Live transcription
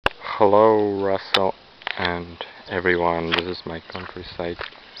Hello, Russell and everyone. This is my countryside.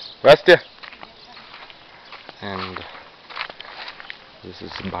 Здрасте! And this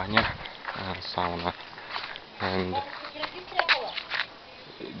is Banya, sauna. And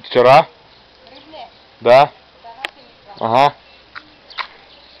вчера? Да? Ага.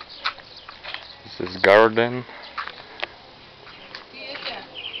 This is garden.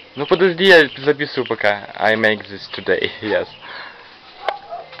 Ну подожди, я записываю пока. I make this today, yes.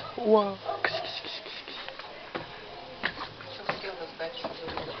 Wow.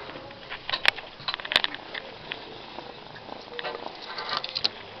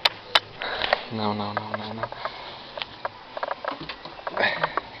 No.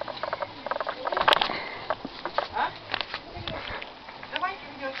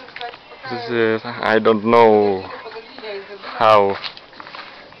 This is, I don't know how.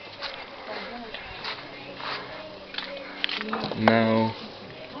 Now,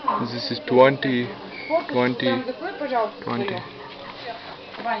 this is 20, 25,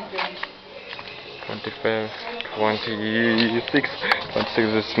 26,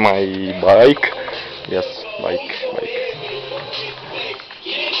 this is my bike. Yes, bike.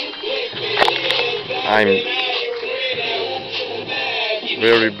 I'm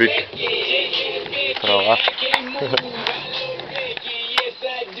very big. Трава.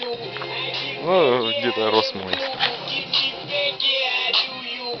 Ну, где-то рост мой.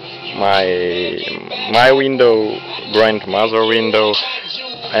 My window, grandmother window,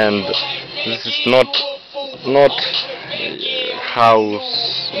 and this is not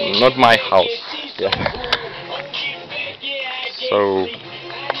house, not my house. Yeah. So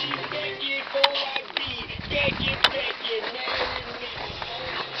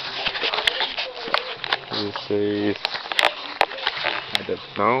this is, I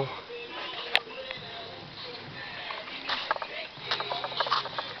don't know.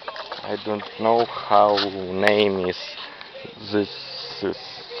 I don't know how name is this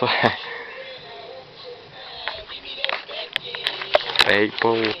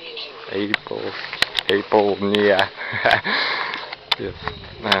Apple, yeah. Yes.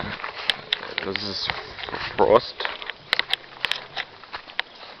 This is frost.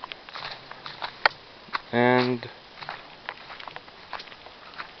 And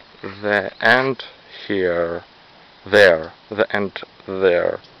the end here, there, the end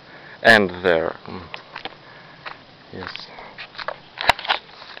there, and there. Yes.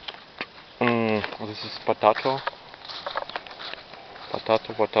 This is potato.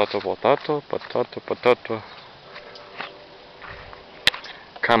 Potato.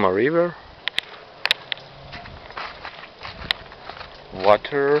 Kama River.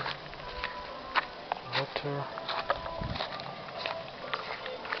 Water.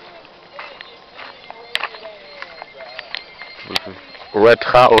 Red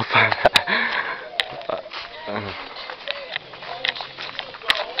house.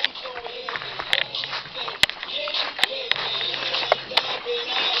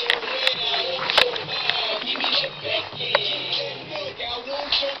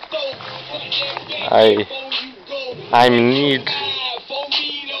 I need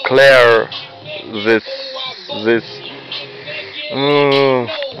clear this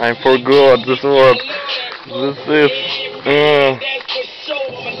I forgot this word. This is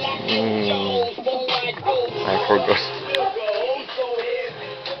I forgot.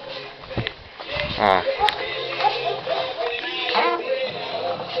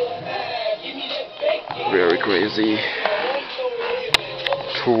 Very crazy.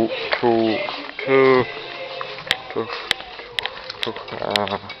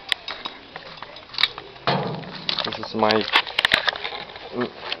 This is my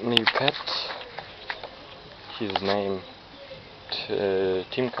new pet. His name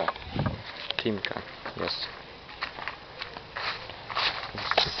Timka. Yes.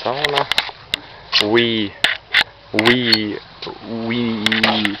 Sauna. We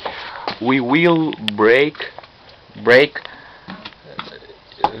will break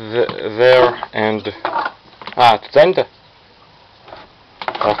there and центр.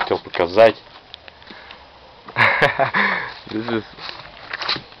 Я хотел показать. This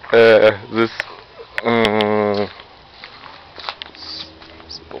is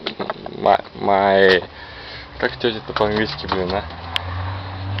my как сказать это по-английски, блин, а?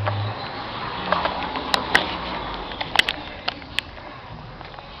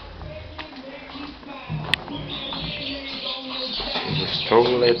 This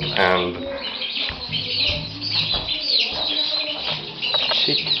toilet and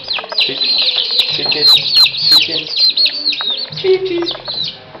chicken.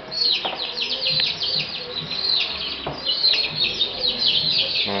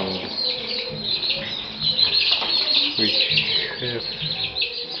 And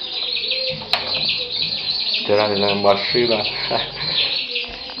стиральная машина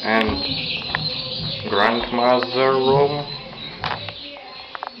and grandmother room.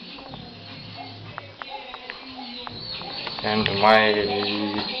 And my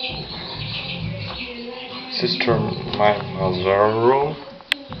sister, my mother room,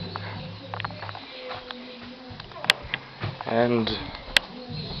 and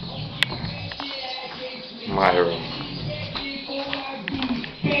my room.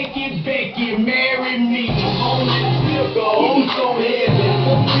 Becky, marry me. So I listen to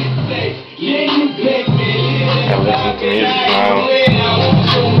music now.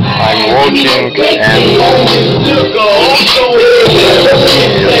 I'm walking and